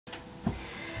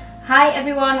Hi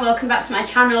everyone, welcome back to my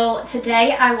channel.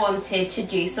 Today I wanted to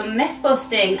do some myth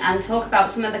busting and talk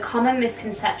about some of the common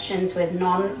misconceptions with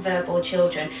non-verbal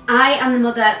children. I am the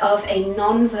mother of a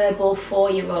non-verbal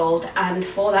 4-year-old, and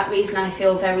for that reason I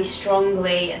feel very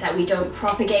strongly that we don't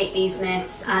propagate these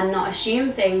myths and not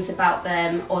assume things about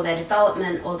them or their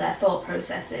development or their thought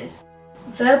processes.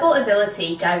 Verbal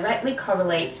ability directly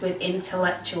correlates with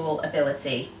intellectual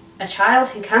ability. A child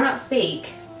who cannot speak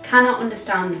cannot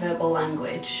understand verbal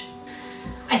language.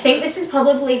 I think this is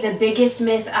probably the biggest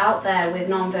myth out there with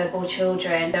non-verbal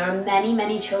children. There are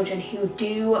many children who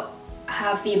do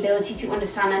have the ability to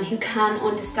understand and who can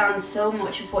understand so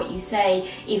much of what you say,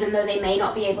 even though they may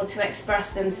not be able to express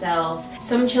themselves.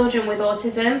 Some children with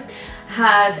autism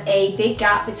have a big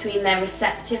gap between their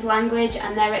receptive language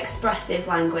and their expressive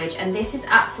language, and this is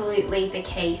absolutely the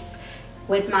case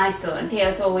with my son. He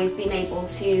has always been able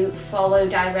to follow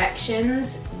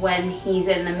directions when he's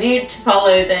in the mood to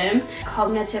follow them.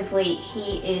 Cognitively,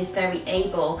 he is very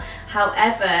able.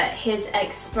 However, his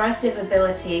expressive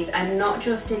abilities, and not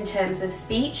just in terms of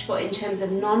speech, but in terms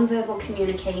of non-verbal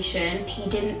communication, he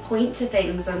didn't point to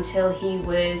things until he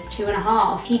was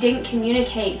 2.5. He didn't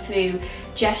communicate through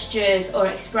gestures or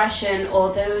expression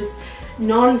or those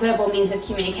non-verbal means of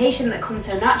communication that come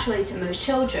so naturally to most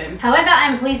children. However,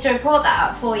 I'm pleased to report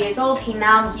that at 4 years old, he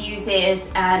now uses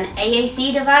an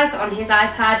AAC device on his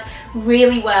iPad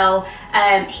really well.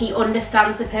 He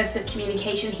understands the purpose of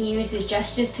communication. He uses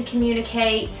gestures to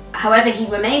communicate. However, he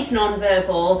remains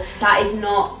non-verbal. That is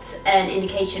not an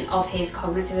indication of his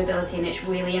cognitive ability, and it's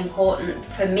really important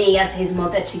for me as his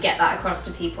mother to get that across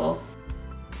to people.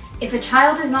 If a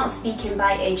child is not speaking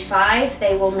by age 5,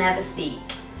 they will never speak.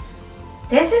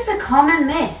 This is a common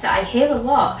myth that I hear a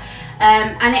lot,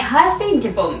 and it has been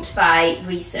debunked by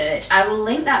research. I will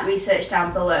link that research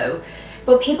down below.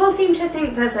 But people seem to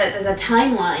think there's a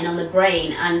timeline on the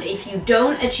brain, and if you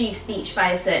don't achieve speech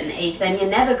by a certain age, then you're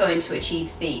never going to achieve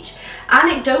speech.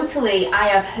 Anecdotally, I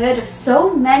have heard of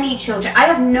so many children, I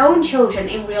have known children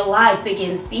in real life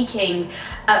begin speaking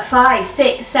at 5,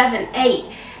 6, 7, 8.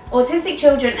 Autistic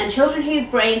children and children whose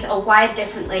brains are wired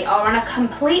differently are on a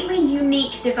completely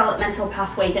unique developmental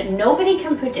pathway that nobody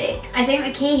can predict. I think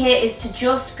the key here is to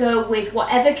just go with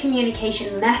whatever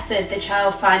communication method the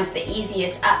child finds the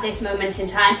easiest at this moment in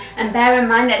time, and bear in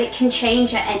mind that it can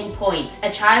change at any point. A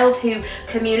child who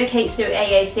communicates through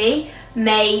AAC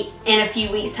may, in a few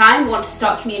weeks' time, want to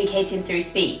start communicating through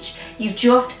speech. You've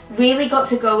just really got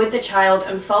to go with the child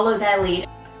and follow their lead.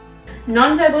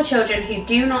 Non-verbal children who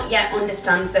do not yet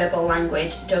understand verbal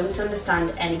language don't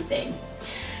understand anything.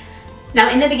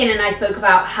 Now, in the beginning I spoke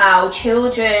about how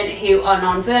children who are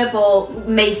non-verbal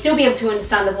may still be able to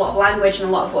understand a lot of language and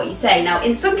a lot of what you say. Now,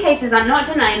 in some cases I'm not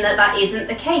denying that that isn't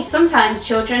the case. Sometimes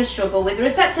children struggle with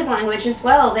receptive language as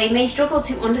well. They may struggle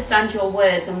to understand your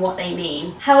words and what they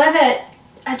mean. However,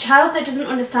 a child that doesn't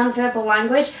understand verbal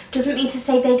language doesn't mean to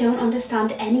say they don't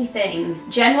understand anything.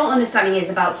 General understanding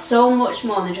is about so much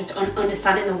more than just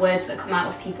understanding the words that come out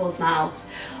of people's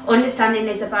mouths. Understanding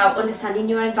is about understanding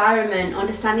your environment,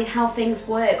 understanding how things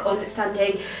work,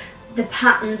 understanding the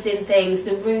patterns in things,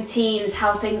 the routines,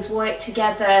 how things work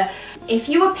together. If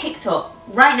you were picked up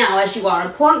right now as you are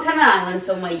and plonked on an island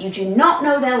somewhere, you do not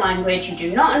know their language, you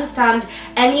do not understand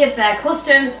any of their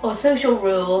customs or social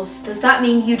rules, does that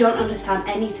mean you don't understand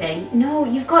anything? No,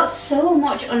 you've got so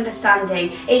much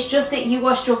understanding. It's just that you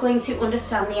are struggling to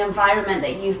understand the environment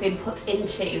that you've been put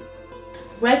into.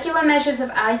 Regular measures of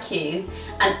IQ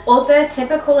and other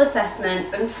typical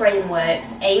assessments and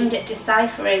frameworks aimed at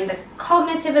deciphering the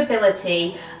cognitive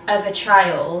ability of a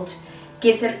child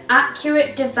gives an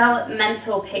accurate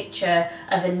developmental picture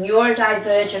of a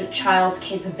neurodivergent child's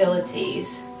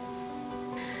capabilities.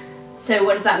 So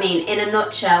what does that mean? In a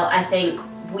nutshell,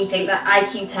 we think that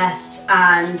IQ tests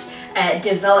and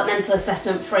developmental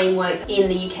assessment frameworks, in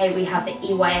the UK we have the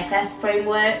EYFS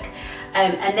framework,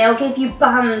 and they'll give you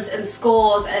bands and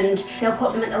scores, and they'll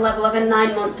put them at the level of a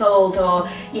 9-month-old, or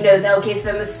they'll give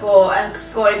them a score in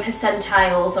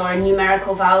percentiles or a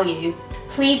numerical value.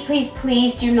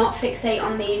 Please do not fixate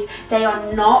on these. They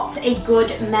are not a good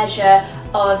measure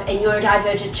of a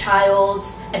neurodivergent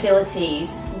child's abilities.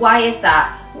 Why is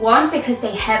that? One, because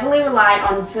they heavily rely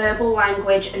on verbal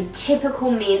language and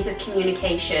typical means of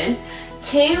communication.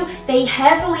 Two, they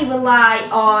heavily rely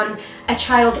on a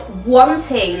child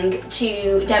wanting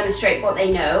to demonstrate what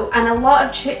they know, and a lot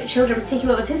of children,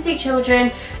 particularly autistic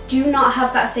children, do not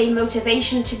have that same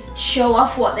motivation to show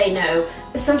off what they know.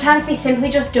 Sometimes they simply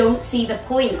just don't see the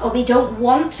point, or they don't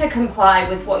want to comply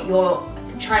with what you're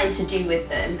trying to do with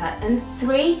them. And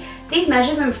three, These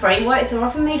measures and frameworks are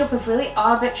often made up of really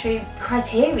arbitrary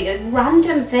criteria,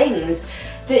 random things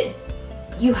that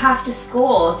you have to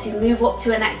score to move up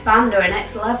to a next band or a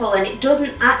next level, and it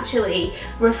doesn't actually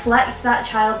reflect that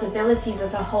child's abilities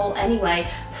as a whole anyway.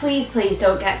 Please, please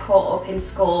don't get caught up in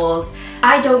scores.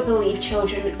 I don't believe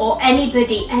children or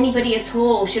anybody at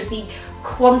all should be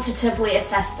quantitatively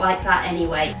assessed like that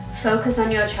anyway. Focus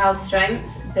on your child's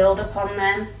strengths, build upon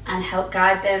them, and help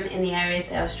guide them in the areas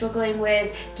they are struggling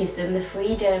with. Give them the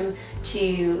freedom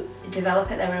to develop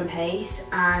at their own pace,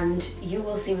 and you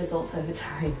will see results over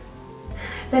time.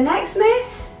 The next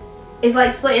myth is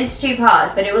like split into two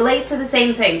parts, but it relates to the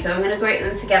same thing, so I'm going to group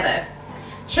them together.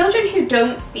 Children who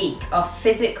don't speak are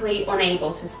physically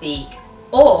unable to speak,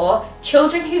 or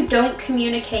children who don't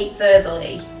communicate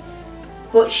verbally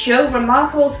but show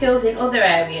remarkable skills in other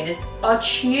areas are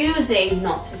choosing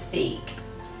not to speak.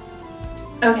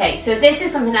 Okay, so this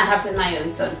is something I have with my own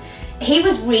son. He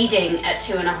was reading at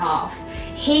 2.5.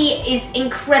 He is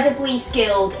incredibly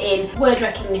skilled in word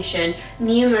recognition,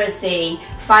 numeracy,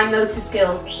 fine motor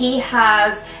skills. He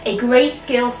has a great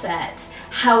skill set.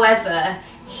 However,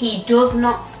 he does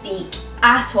not speak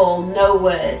at all, no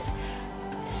words.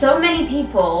 So many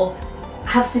people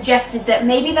have suggested that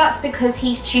maybe that's because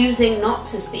he's choosing not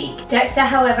to speak. Dexter,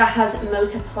 however, has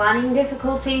motor planning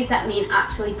difficulties that mean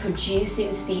actually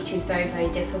producing speech is very, very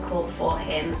difficult for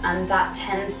him, and that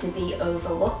tends to be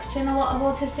overlooked in a lot of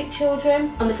autistic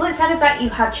children. On the flip side of that, you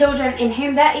have children in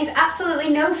whom there is absolutely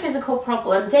no physical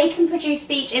problem. They can produce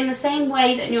speech in the same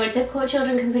way that neurotypical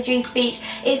children can produce speech.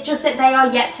 It's just that they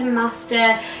are yet to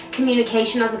master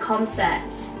communication as a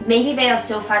concept. Maybe they are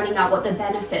still finding out what the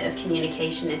benefit of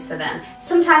communication is for them.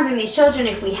 Sometimes in these children,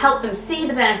 if we help them see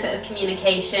the benefit of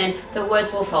communication, the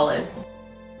words will follow.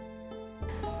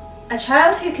 A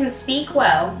child who can speak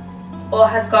well or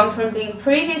has gone from being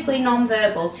previously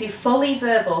non-verbal to fully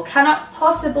verbal cannot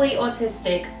possibly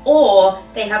autistic, or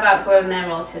they have outgrown their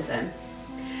autism.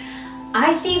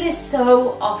 I see this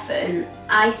so often.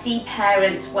 I see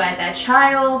parents where their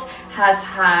child has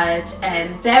had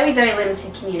very, very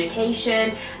limited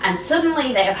communication, and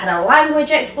suddenly they have had a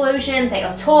language explosion, they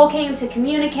are talking to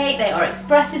communicate, they are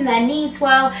expressing their needs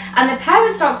well, and the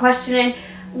parents start questioning,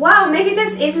 wow, maybe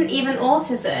this isn't even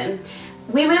autism.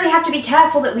 We really have to be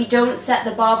careful that we don't set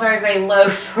the bar very, very low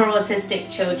for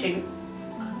autistic children.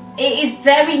 It is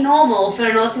very normal for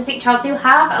an autistic child to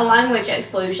have a language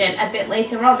explosion a bit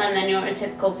later on than their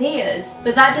neurotypical peers.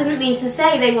 But that doesn't mean to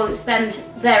say they won't spend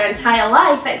their entire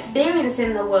life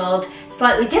experiencing the world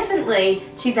slightly differently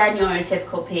to their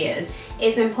neurotypical peers.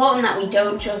 It's important that we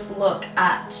don't just look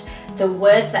at the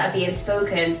words that are being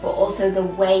spoken, but also the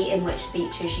way in which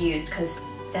speech is used, because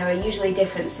there are usually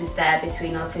differences there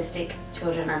between autistic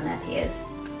children and their peers.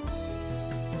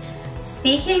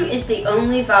 Speaking is the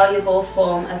only valuable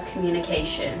form of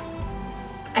communication.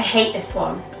 I hate this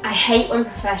one. I hate when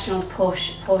professionals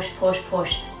push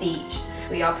speech.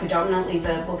 We are predominantly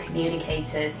verbal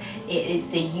communicators. It is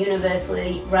the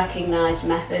universally recognised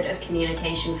method of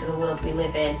communication for the world we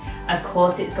live in. Of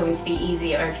course, it's going to be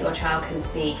easier if your child can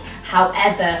speak.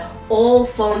 However, all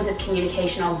forms of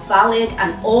communication are valid,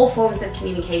 and all forms of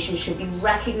communication should be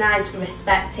recognised,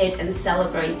 respected and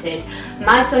celebrated.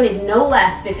 My son is no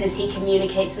less because he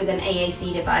communicates with an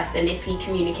AAC device than if he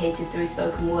communicated through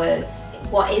spoken words.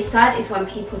 What is sad is when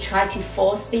people try to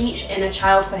force speech in a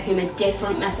child for whom a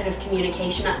different method of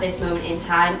communication at this moment in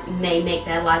time may make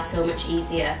their life so much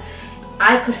easier.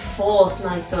 I could force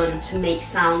my son to make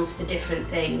sounds for different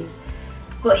things,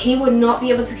 but he would not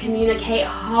be able to communicate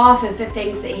half of the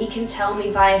things that he can tell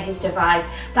me via his device.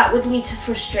 That would lead to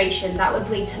frustration, that would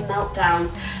lead to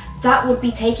meltdowns, that would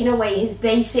be taking away his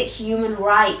basic human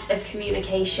right of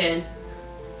communication.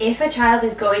 If a child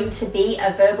is going to be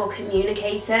a verbal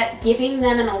communicator, giving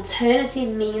them an alternative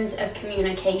means of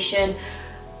communication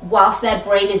whilst their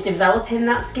brain is developing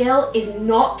that skill is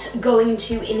not going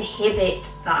to inhibit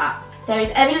that. There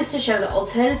is evidence to show that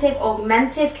alternative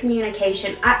augmentative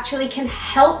communication actually can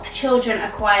help children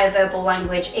acquire verbal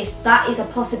language if that is a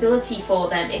possibility for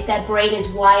them, if their brain is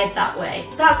wired that way.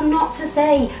 That's not to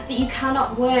say that you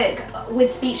cannot work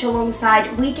with speech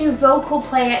alongside. We do vocal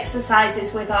play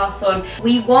exercises with our son.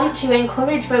 We want to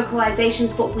encourage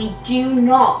vocalizations, but we do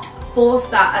not force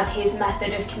that as his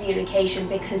method of communication,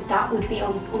 because that would be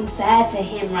unfair to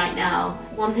him right now.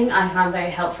 One thing I found very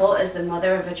helpful as the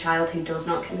mother of a child who does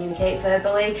not communicate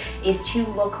verbally is to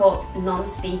look up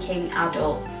non-speaking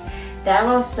adults. There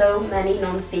are so many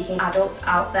non-speaking adults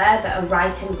out there that are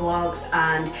writing blogs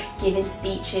and giving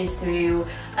speeches through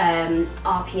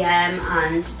RPM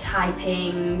and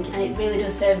typing, and it really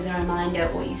does serve as a reminder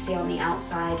what you see on the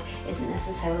outside isn't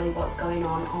necessarily what's going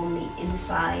on the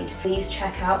inside. Please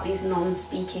check out these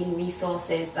non-speaking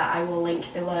resources that I will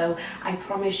link below. I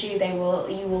promise you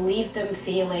you will leave them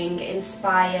feeling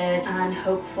inspired and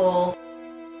hopeful.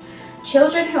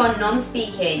 Children who are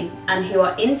non-speaking and who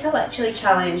are intellectually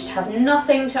challenged have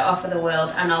nothing to offer the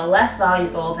world and are less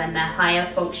valuable than their higher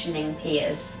functioning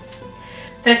peers.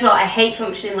 First of all, I hate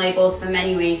functioning labels for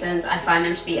many reasons. I find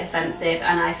them to be offensive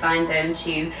and I find them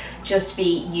to just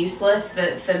be useless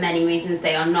for many reasons.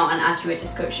 They are not an accurate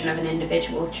description of an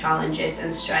individual's challenges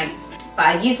and strengths. But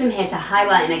I use them here to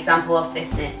highlight an example of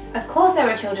this myth. Of course there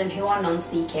are children who are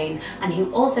non-speaking and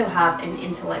who also have an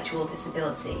intellectual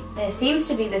disability. There seems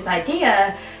to be this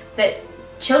idea that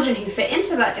children who fit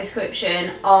into that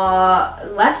description are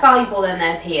less valuable than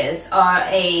their peers, are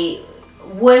a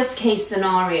worst case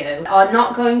scenario, are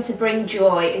not going to bring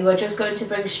joy, who are just going to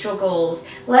bring struggles.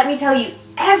 Let me tell you,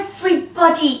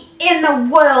 everybody in the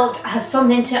world has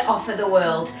something to offer the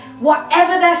world.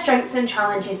 Whatever their strengths and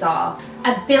challenges are,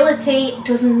 ability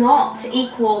does not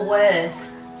equal worth.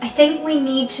 I think we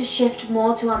need to shift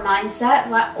more to a mindset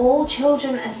where all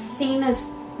children are seen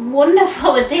as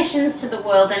wonderful additions to the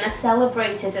world and are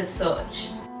celebrated as such.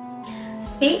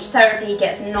 Speech therapy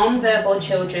gets non-verbal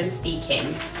children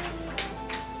speaking.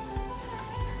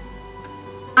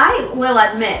 I will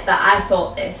admit that I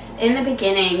thought this. In the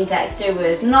beginning, Dexter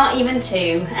was not even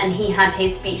 2 and he had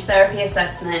his speech therapy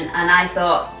assessment, and I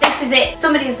thought, this is it.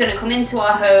 Somebody is going to come into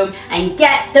our home and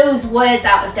get those words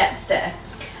out of Dexter.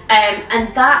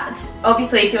 And that,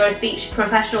 obviously, if you're a speech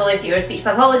professional, if you're a speech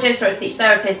pathologist or a speech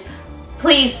therapist,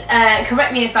 please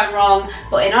correct me if I'm wrong,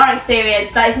 but in our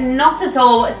experience, that is not at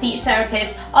all what speech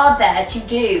therapists are there to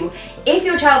do. If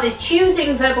your child is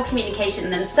choosing verbal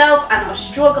communication themselves and are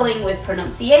struggling with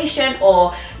pronunciation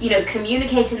or,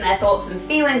 communicating their thoughts and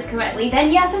feelings correctly,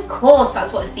 then yes, of course,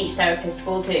 that's what a speech therapist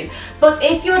will do. But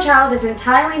if your child is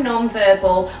entirely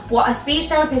non-verbal, what a speech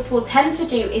therapist will tend to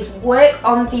do is work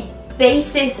on the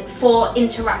basis for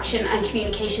interaction and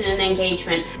communication and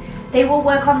engagement. They will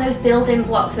work on those building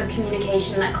blocks of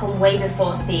communication that come way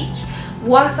before speech.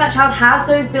 Once that child has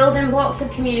those building blocks of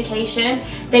communication,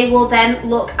 they will then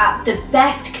look at the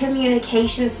best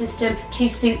communication system to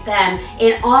suit them.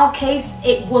 In our case,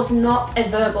 it was not a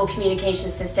verbal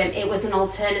communication system, it was an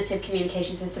alternative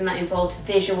communication system that involved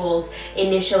visuals.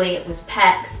 Initially it was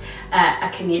PECs,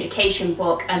 a communication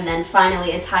book, and then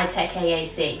finally is high-tech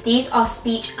AAC. These are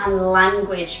speech and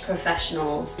language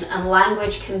professionals, and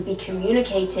language can be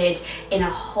communicated in a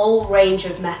whole range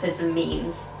of methods and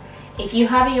means. If you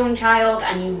have a young child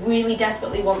and you really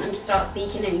desperately want them to start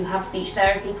speaking and you have speech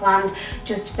therapy planned,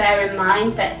 just bear in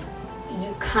mind that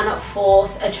you cannot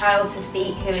force a child to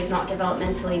speak who is not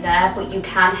developmentally there, but you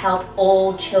can help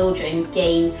all children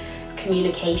gain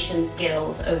communication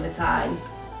skills over time.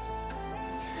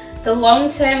 The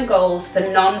long-term goals for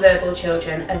non-verbal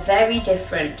children are very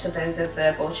different to those of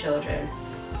verbal children.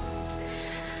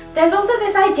 There's also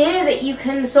this idea that you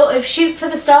can sort of shoot for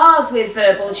the stars with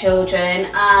verbal children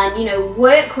and,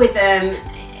 work with them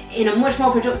in a much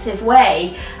more productive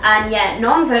way, and yet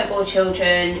non-verbal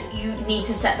children, you need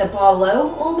to set the bar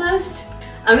low almost.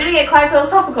 I'm going to get quite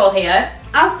philosophical here.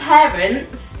 As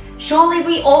parents, surely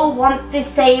we all want the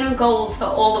same goals for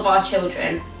all of our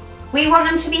children. We want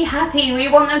them to be happy, we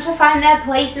want them to find their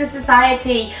place in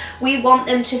society, we want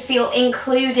them to feel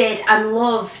included and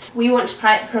loved. We want to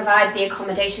provide the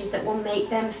accommodations that will make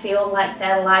them feel like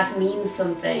their life means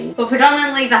something. But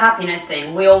predominantly the happiness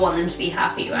thing, we all want them to be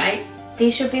happy, right?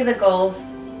 These should be the goals,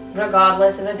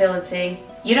 regardless of ability.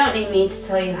 You don't need me to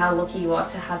tell you how lucky you are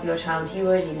to have your child, you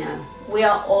already know. We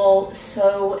are all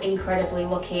so incredibly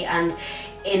lucky, and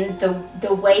in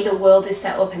the way the world is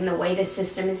set up and the way the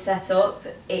system is set up,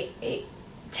 it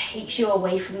takes you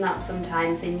away from that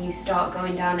sometimes and you start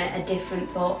going down a different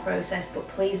thought process. But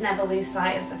please never lose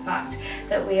sight of the fact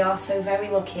that we are so very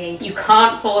lucky. You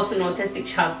can't force an autistic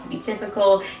child to be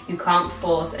typical, you can't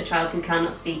force a child who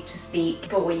cannot speak to speak,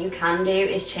 but what you can do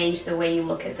is change the way you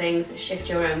look at things, shift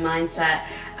your own mindset,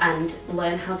 and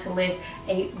learn how to live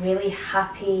a really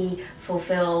happy,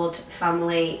 fulfilled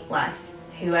family life,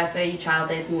 whoever your child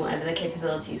is and whatever their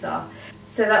capabilities are.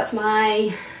 So that's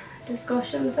my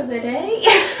discussion for the day.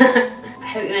 I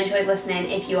hope you enjoyed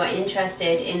listening. If you are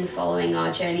interested in following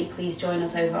our journey, please join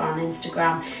us over on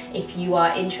Instagram. If you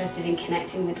are interested in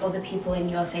connecting with other people in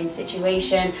your same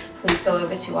situation, please go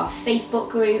over to our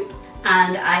Facebook group,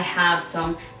 and I have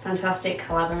some fantastic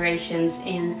collaborations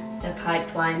in the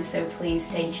pipeline, so please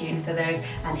stay tuned for those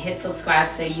and hit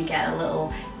subscribe so you get a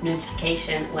little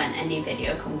notification when a new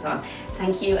video comes on.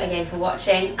 Thank you again for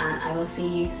watching, and I will see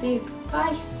you soon.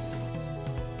 Bye!